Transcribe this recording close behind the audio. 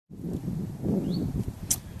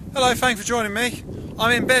Hello, thanks for joining me.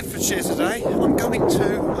 I'm in Bedfordshire today. I'm going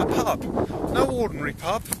to a pub. No ordinary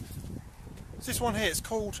pub. It's this one here. It's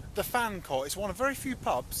called the Fancott. It's one of very few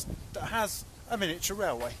pubs that has a miniature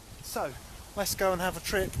railway. So let's go and have a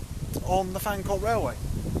trip on the Fancott Railway.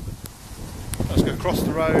 Let's go across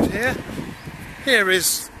the road here. Here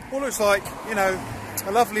is what looks like, you know,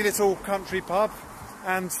 a lovely little country pub.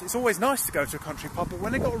 And it's always nice to go to a country pub, but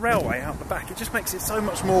when they've got a railway out the back, it just makes it so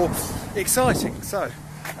much more exciting. So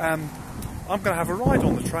I'm going to have a ride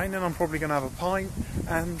on the train, and I'm probably going to have a pint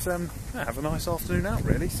and have a nice afternoon out,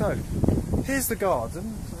 really. So here's the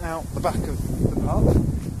garden out the back of the pub.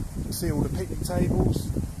 You can see all the picnic tables,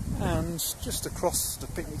 and just across the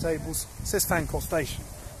picnic tables it says Fancott Station.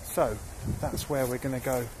 So that's where we're going to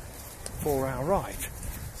go for our ride.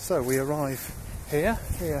 So we arrive here.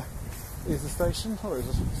 Here is the station. Oh, there's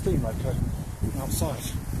a steam loco outside.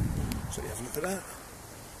 So you have a look at that.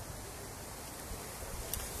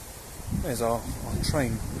 There's our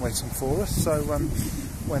train waiting for us. So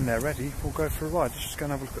when they're ready, we'll go for a ride. Let's just go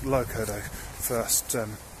and have a look at the loco though first,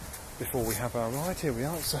 before we have our ride. Here we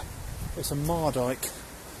are. It's a Mardyke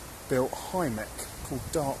built Hymek called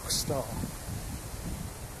Dark Star.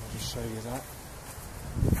 I'll just show you that.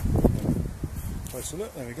 Closer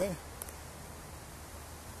look. There we go.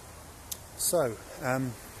 So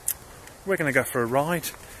we're going to go for a ride.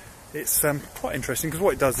 It's quite interesting because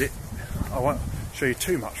what it does, I won't show you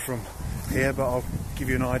too much from here, but I'll give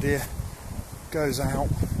you an idea. Goes out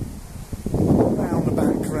round the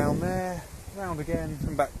back, round there, round again,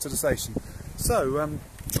 and back to the station. So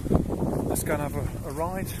let's go and have a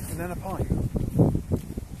ride and then a pint.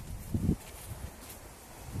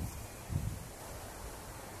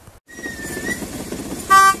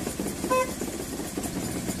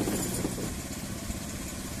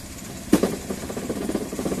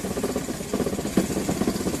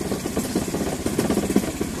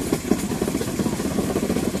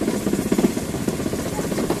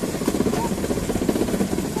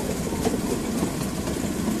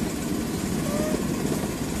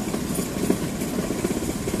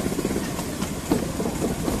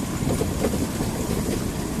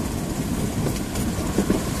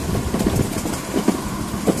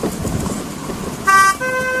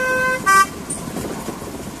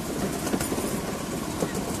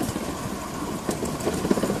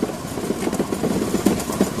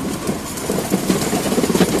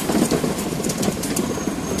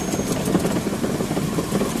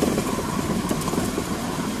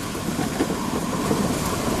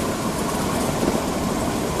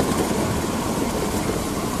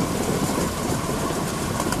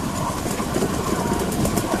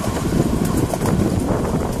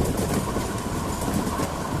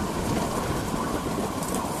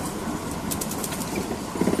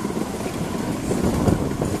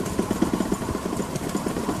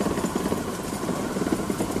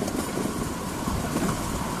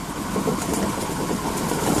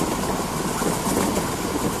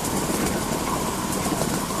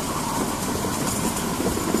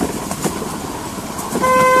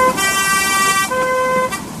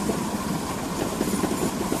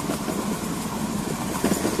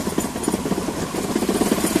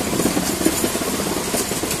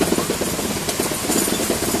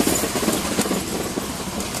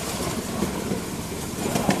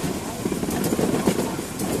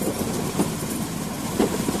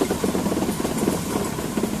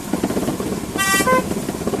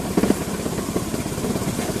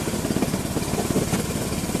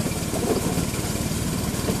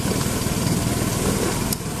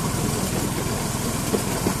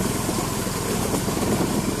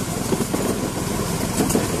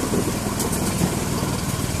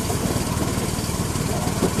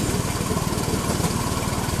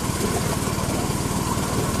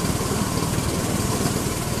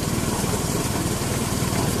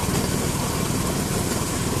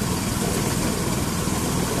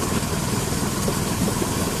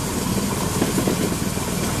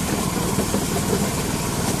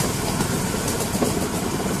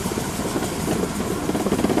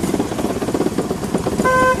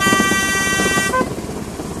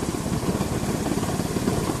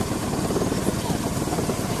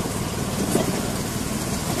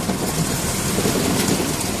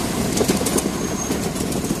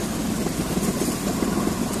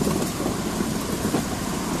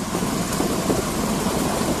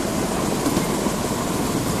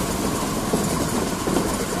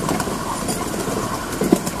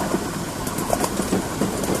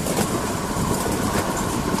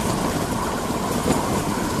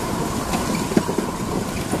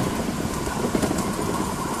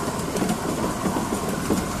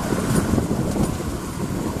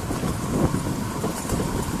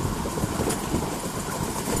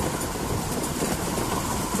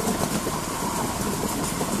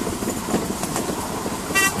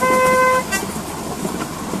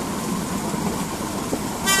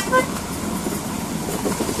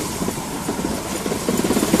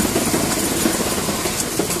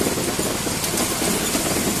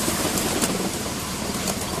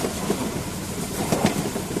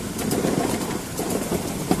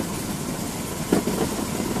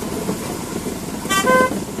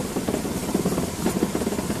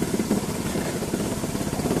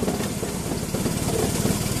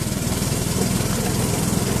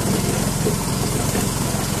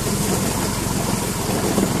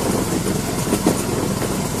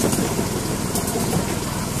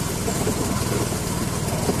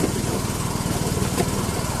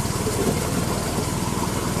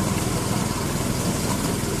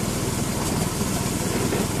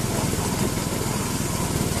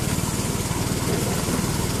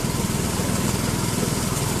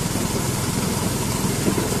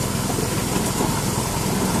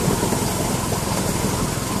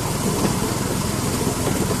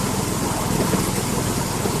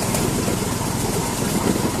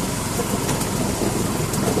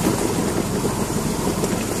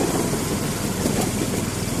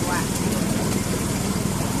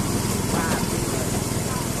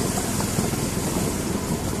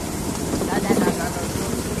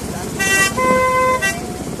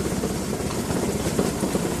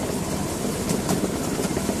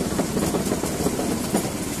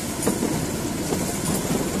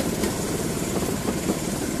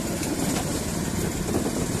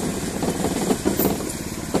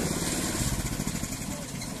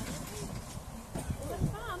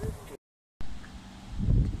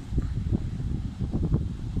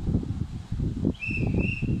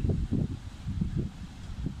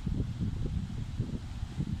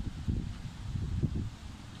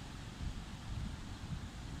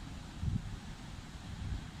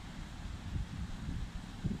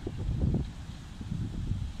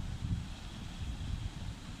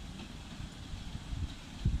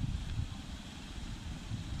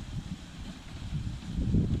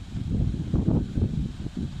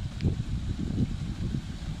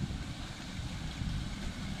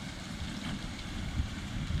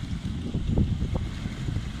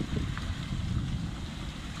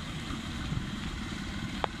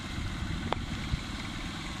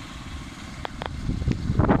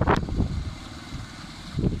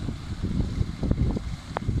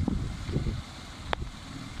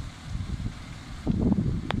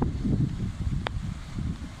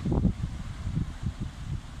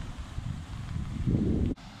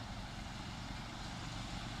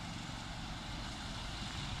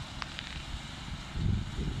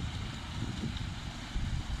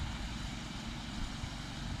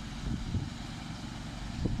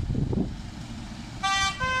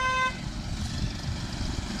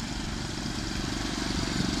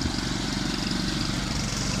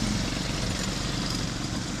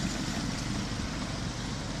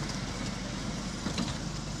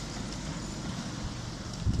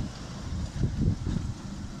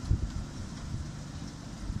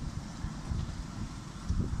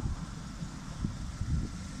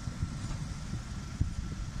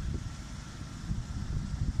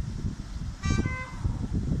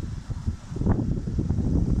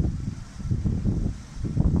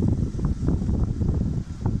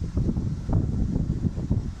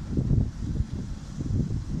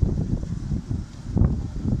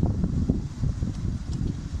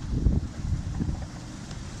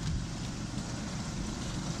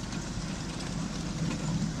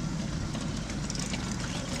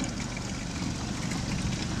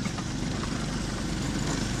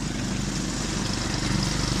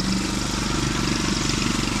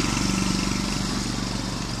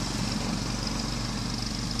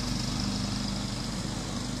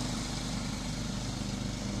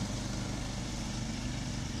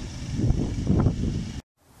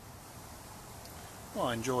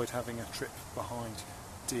 I enjoyed having a trip behind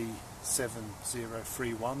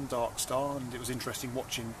D7031 Dark Star, and it was interesting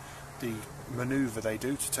watching the manoeuvre they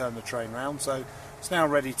do to turn the train round. So it's now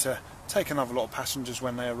ready to take another lot of passengers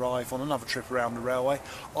when they arrive on another trip around the railway.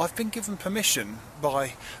 I've been given permission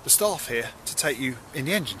by the staff here to take you in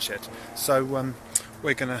the engine shed, so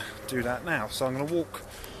we're going to do that now. So I'm going to walk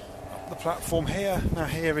up the platform here. Now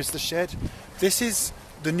here is the shed. This is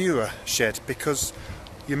the newer shed because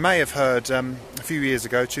you may have heard a few years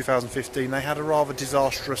ago, 2015, they had a rather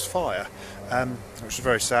disastrous fire, which was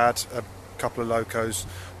very sad. A couple of locos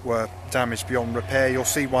were damaged beyond repair. You'll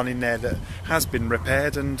see one in there that has been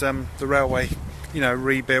repaired, and the railway,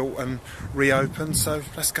 rebuilt and reopened. So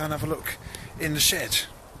let's go and have a look in the shed.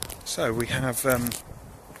 So we have a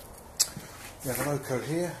loco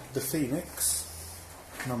here, the Phoenix,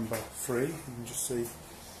 number 3. You can just see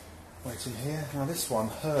waiting here. Now this one,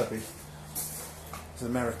 Herbie, is an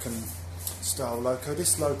American style loco.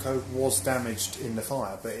 This loco was damaged in the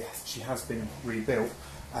fire, but she has been rebuilt.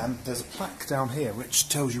 There's a plaque down here which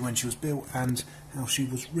tells you when she was built and how she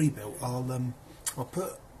was rebuilt. I'll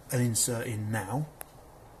put an insert in now.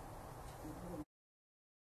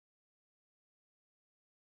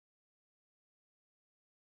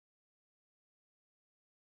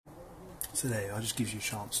 So there, I'll just give you a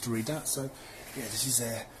chance to read that. So yeah, this is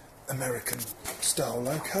their American style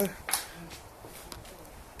loco.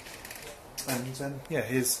 And yeah,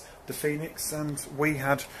 here's the Phoenix, and we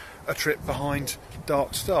had a trip behind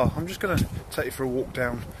Dark Star. I'm just going to take you for a walk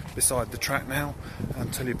down beside the track now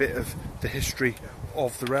and tell you a bit of the history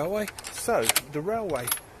of the railway. So the railway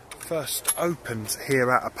first opened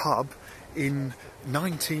here at a pub in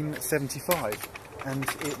 1975, and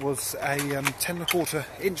it was a 10¼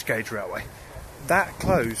 inch gauge railway. That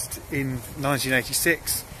closed in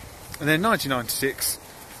 1986, and then in 1996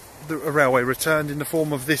 the railway returned in the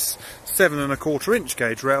form of this 7¼ inch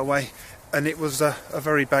gauge railway, and it was a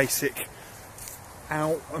very basic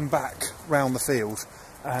out and back round the field.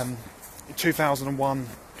 In 2001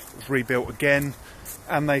 it was rebuilt again,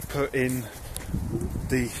 and they put in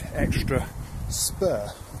the extra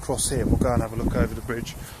spur across here. We'll go and have a look over the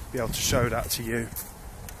bridge, be able to show that to you.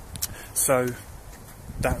 So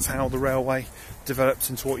that's how the railway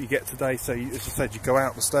developed into what you get today. So as I said, you go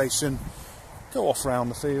out the station, go off round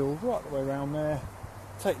the field, right the way around there,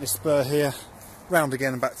 take this spur here, round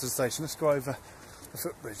again and back to the station. Let's go over the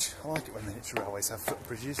footbridge. I like it when miniature railways have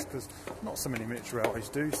footbridges because not so many miniature railways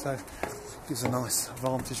do, so it gives a nice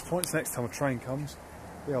vantage point. So next time a train comes,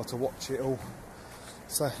 be able to watch it all.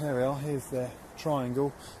 So here we are, here's their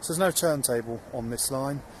triangle. So there's no turntable on this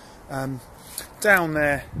line. Down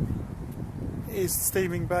there is the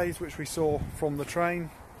steaming bays, which we saw from the train.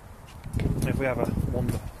 If we have a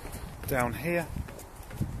wander down here,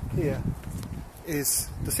 here is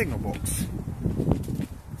the signal box.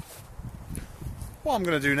 What I'm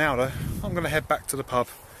going to do now though, I'm going to head back to the pub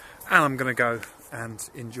and I'm going to go and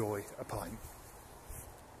enjoy a pint.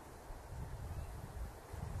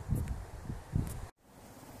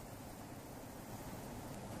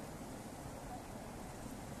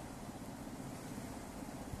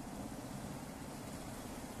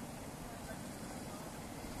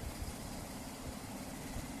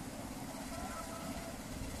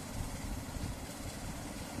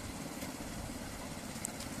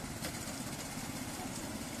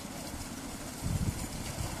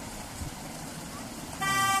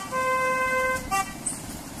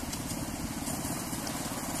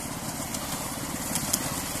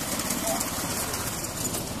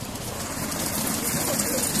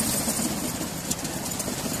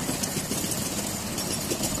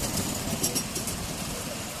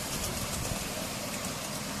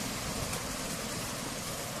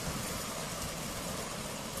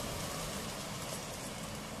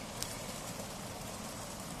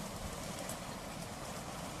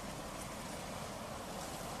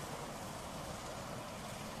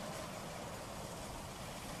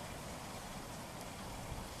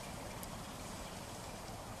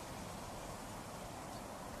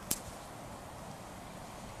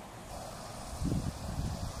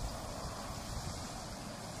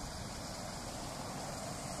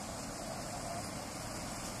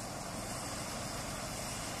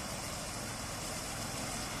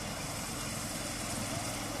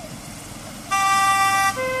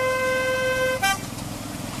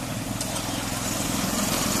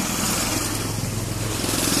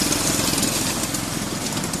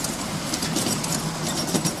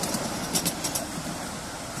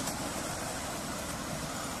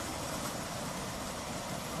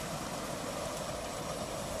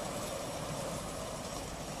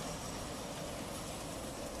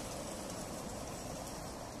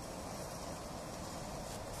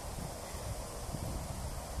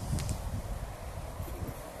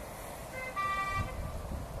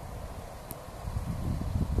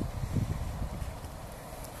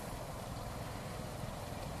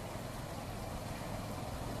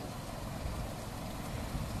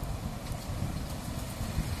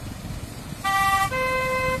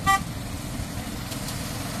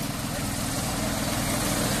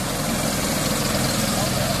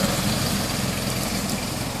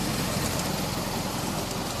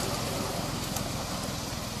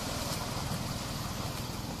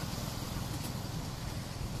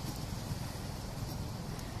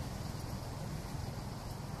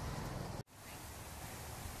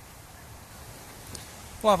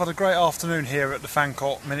 Well, I've had a great afternoon here at the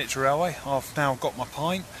Fancott Miniature Railway. I've now got my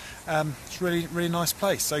pint. It's a really nice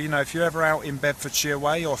place. So, you know, if you're ever out in Bedfordshire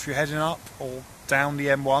way, or if you're heading up or down the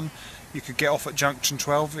M1, you could get off at Junction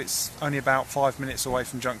 12. It's only about 5 minutes away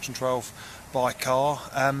from Junction 12 by car.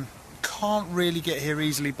 Can't really get here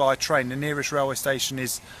easily by train. The nearest railway station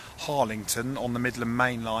is Harlington on the Midland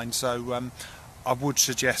Main Line, so I would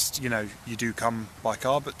suggest, you know, you do come by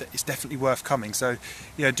car, but it's definitely worth coming. So,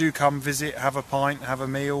 you know, do come visit, have a pint, have a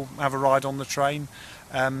meal, have a ride on the train.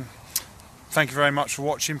 Thank you very much for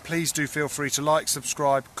watching. Please do feel free to like,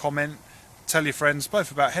 subscribe, comment, tell your friends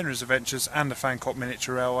both about Henry's Adventures and the Fancott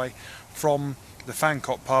Miniature Railway from the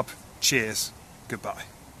Fancott pub. Cheers. Goodbye.